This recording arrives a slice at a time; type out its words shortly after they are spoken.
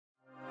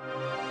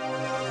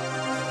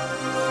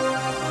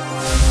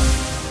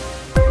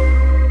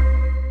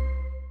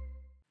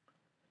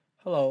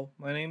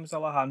name is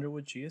Alejandro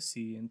with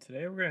GSC, and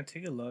today we're going to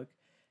take a look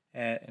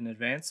at an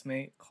advanced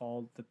mate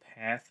called the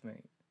path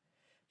mate.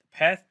 The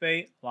path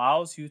mate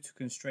allows you to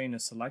constrain a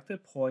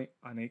selected point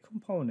on a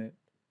component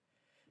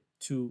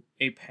to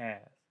a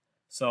path.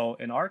 So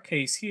in our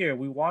case here,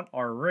 we want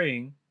our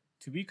ring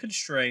to be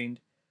constrained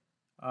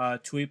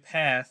to a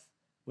path,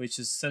 which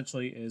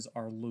essentially is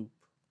our loop.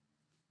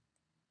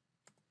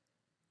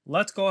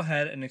 Let's go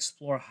ahead and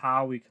explore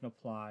how we can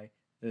apply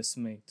this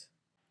mate.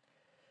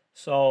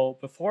 So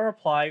before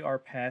applying our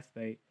path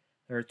mate,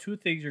 there are two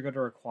things you're going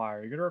to require.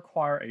 You're going to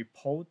require a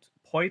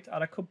point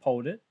on a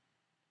component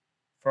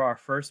for our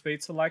first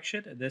mate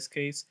selection. In this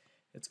case,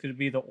 it's going to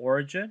be the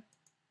origin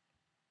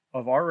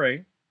of our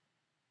ring.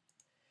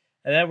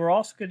 And then we're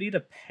also going to need a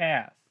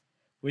path,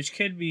 which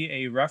can be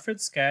a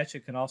reference sketch.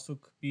 It can also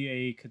be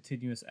a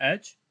continuous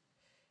edge.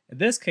 In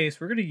this case,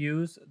 we're going to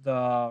use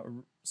the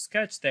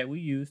sketch that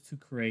we use to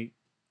create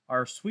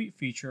our sweep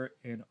feature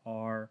in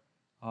our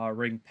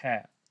ring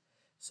path.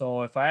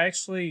 So if I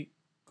actually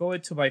go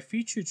into my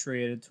feature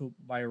tree and into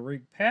my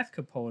ring path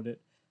component,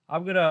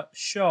 I'm going to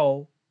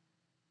show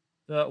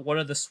one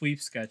of the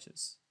sweep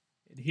sketches.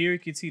 And here you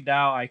can see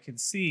now I can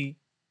see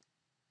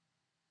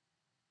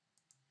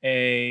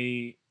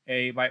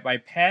my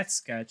path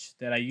sketch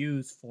that I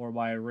use for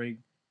my ring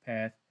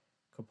path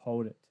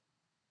component.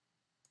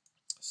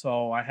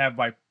 So I have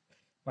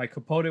my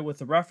component with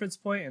the reference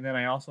point, and then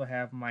I also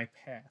have my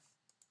path.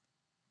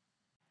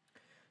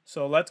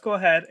 So let's go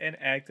ahead and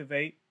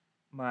activate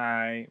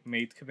my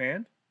mate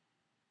command.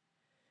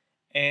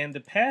 And the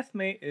path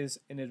mate is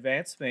an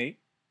advanced mate.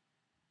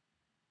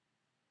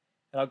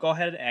 And I'll go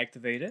ahead and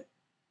activate it.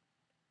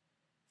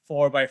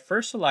 For my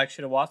first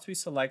selection, it wants me to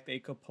select a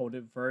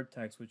component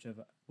vertex,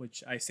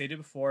 which I stated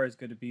before is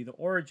going to be the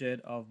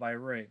origin of my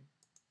ring.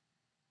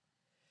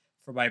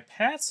 For my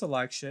path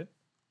selection,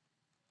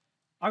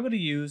 I'm going to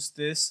use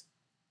this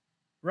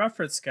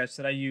reference sketch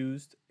that I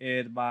used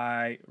in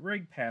my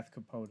ring path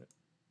component.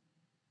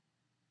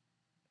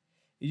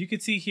 You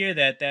can see here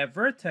that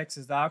vertex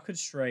is now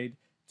constrained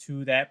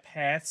to that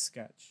path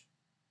sketch.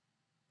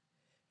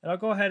 And I'll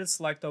go ahead and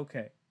select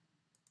OK.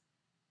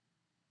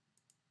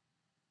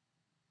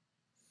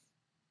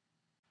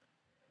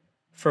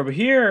 From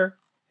here,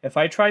 if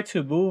I try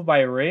to move my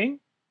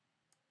ring,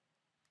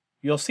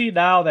 you'll see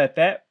now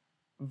that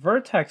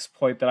vertex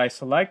point that I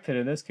selected,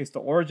 in this case the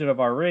origin of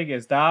our ring,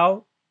 is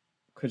now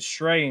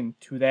constrained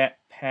to that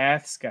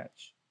path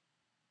sketch.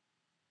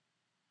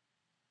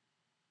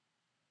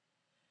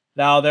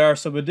 Now there are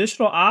some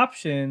additional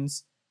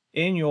options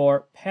in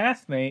your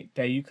path mate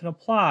that you can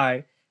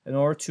apply in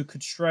order to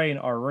constrain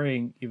our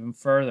ring even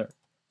further.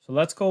 So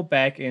let's go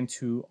back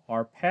into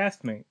our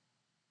path mate.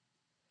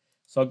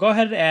 So I'll go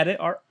ahead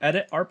and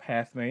edit our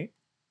path mate.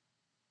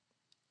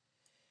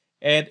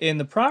 And in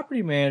the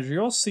property manager,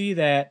 you'll see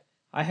that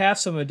I have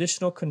some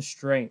additional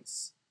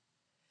constraints.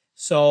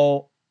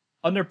 So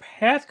under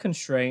path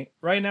constraint,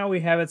 right now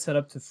we have it set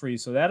up to free.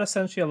 So that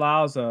essentially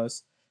allows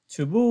us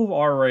to move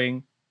our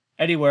ring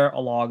anywhere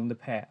along the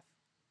path,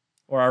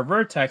 or our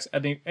vertex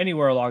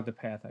anywhere along the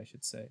path, I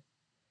should say.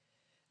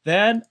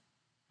 Then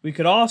we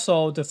could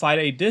also define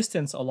a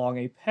distance along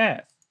a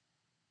path.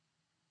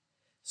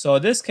 So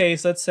in this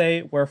case, let's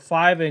say we're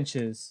 5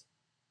 inches.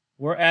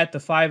 We're at the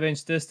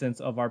 5-inch distance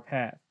of our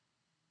path.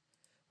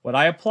 When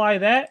I apply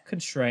that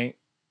constraint,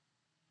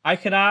 I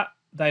cannot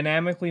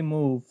dynamically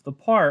move the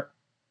part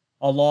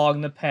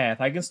along the path.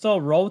 I can still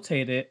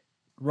rotate it,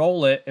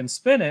 roll it, and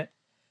spin it,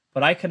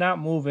 but I cannot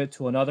move it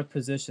to another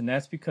position.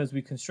 That's because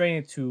we constrain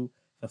it to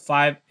the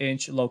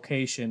 5-inch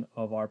location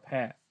of our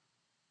path.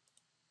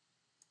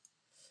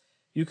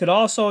 You could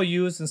also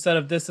use, instead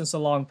of distance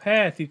along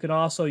path, you can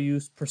also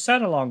use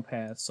percent along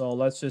path. So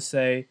let's just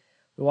say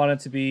we want it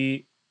to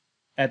be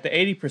at the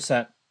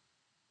 80%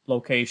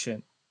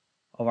 location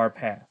of our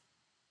path.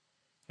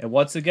 And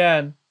once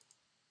again,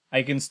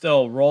 I can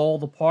still roll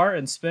the part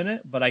and spin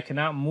it, but I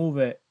cannot move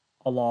it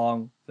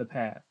along the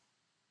path.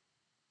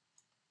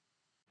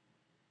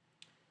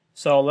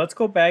 So let's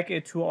go back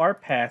into our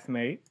path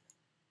mate.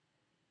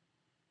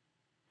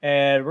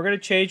 And we're going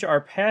to change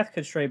our path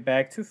constraint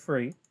back to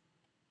free,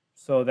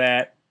 so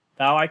that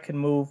now I can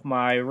move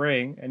my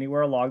ring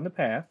anywhere along the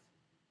path.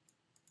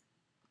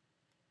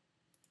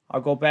 I'll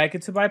go back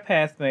into my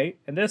path mate,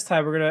 and this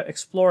time we're going to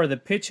explore the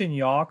pitch and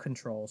yaw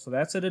control. So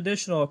that's an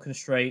additional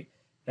constraint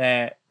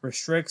that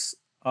restricts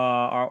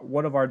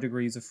one of our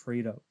degrees of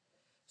freedom.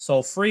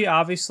 So free,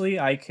 obviously,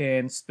 I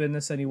can spin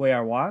this any way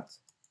I want.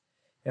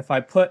 If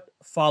I put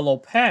follow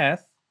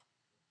path,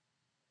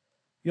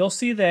 you'll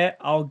see that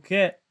I'll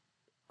get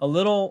a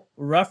little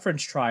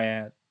reference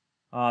triad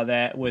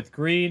that with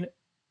green,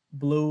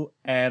 blue,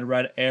 and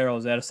red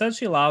arrows that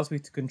essentially allows me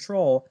to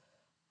control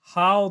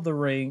how the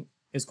ring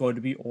is going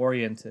to be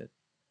oriented.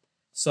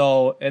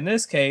 So in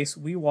this case,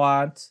 we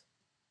want,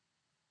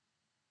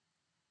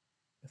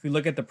 if we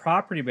look at the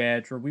property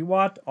manager, we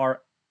want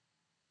our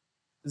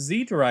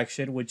Z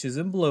direction, which is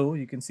in blue,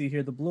 you can see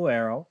here the blue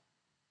arrow,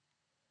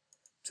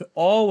 to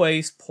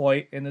always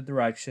point in the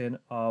direction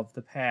of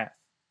the path.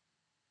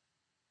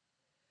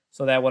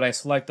 so that when I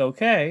select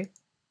OK,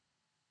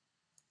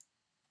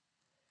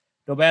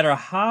 no matter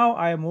how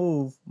I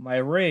move my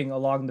ring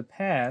along the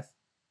path,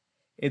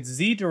 its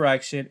Z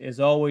direction is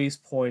always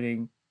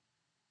pointing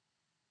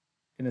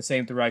in the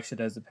same direction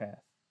as the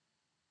path.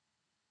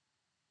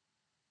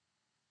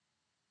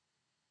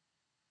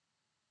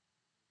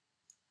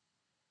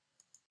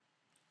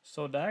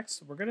 So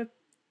next, we're going to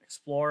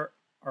explore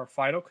our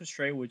final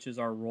constraint, which is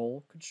our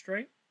roll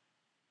constraint.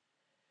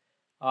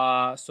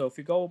 So if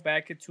we go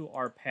back into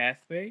our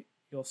path mate,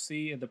 you'll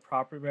see in the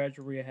property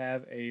manager we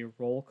have a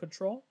roll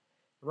control.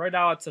 Right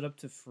now it's set up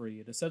to free.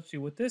 And essentially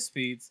what this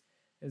means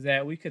is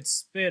that we could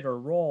spin or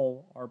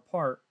roll our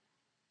part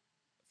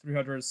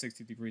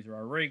 360 degrees, or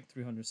our ring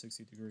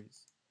 360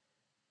 degrees.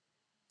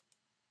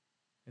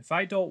 If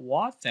I don't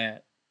want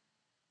that,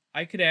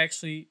 I could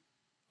actually,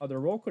 on the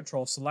roll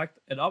control, select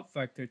an up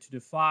vector to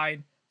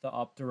define the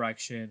up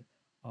direction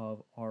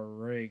of our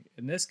ring.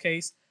 In this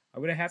case,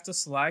 I'm going to have to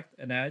select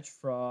an edge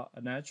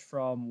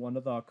from one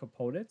of the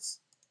components,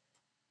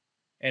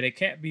 and it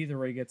can't be the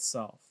ring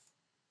itself.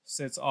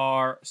 Since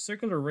our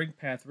circular ring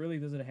path really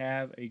doesn't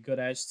have a good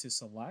edge to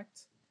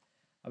select,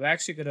 I'm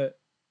actually going to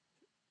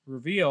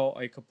reveal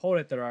a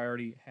component that I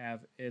already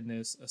have in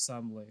this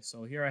assembly.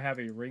 So here I have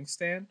a ring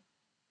stand,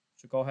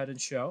 which I'll go ahead and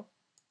show.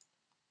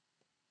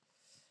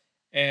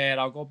 And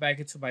I'll go back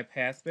into my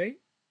path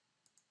mate.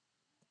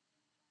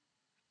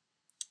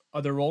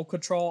 Under roll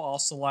control, I'll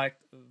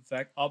select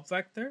up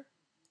vector,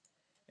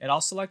 and I'll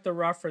select the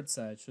reference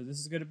edge. So this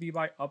is going to be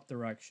my up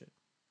direction.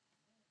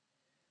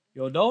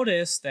 You'll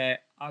notice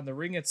that on the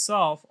ring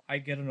itself, I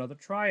get another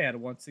triad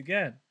once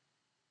again.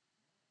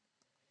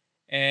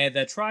 And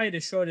that triad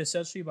is shown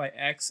essentially by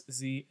X,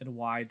 Z, and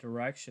Y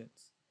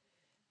directions.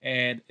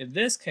 And in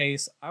this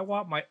case, I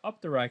want my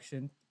up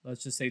direction,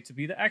 let's just say, to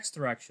be the X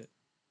direction.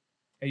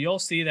 And you'll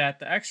see that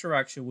the X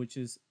direction, which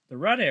is the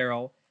red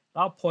arrow,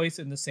 now points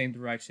in the same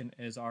direction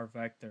as our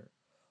vector.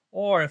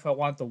 Or if I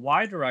want the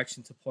Y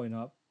direction to point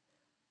up,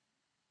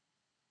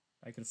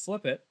 I can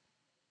flip it.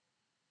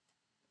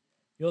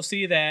 You'll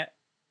see that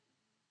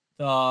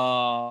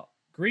the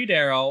green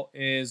arrow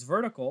is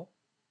vertical,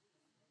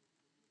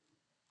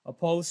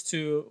 opposed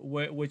to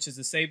which is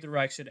the same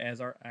direction as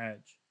our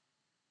edge.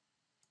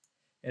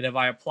 And if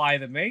I apply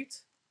the mate,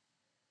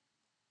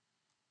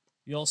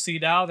 you'll see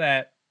now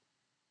that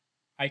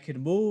I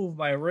can move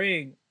my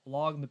ring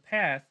along the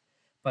path,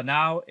 but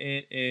now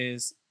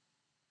its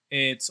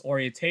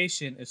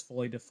orientation is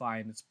fully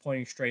defined. It's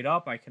pointing straight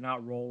up. I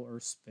cannot roll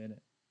or spin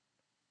it.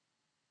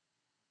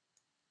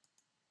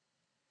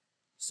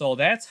 So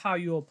that's how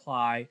you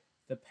apply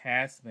the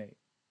path mate.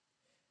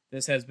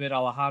 This has been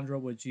Alejandro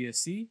with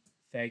GSC.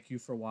 Thank you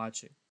for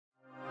watching.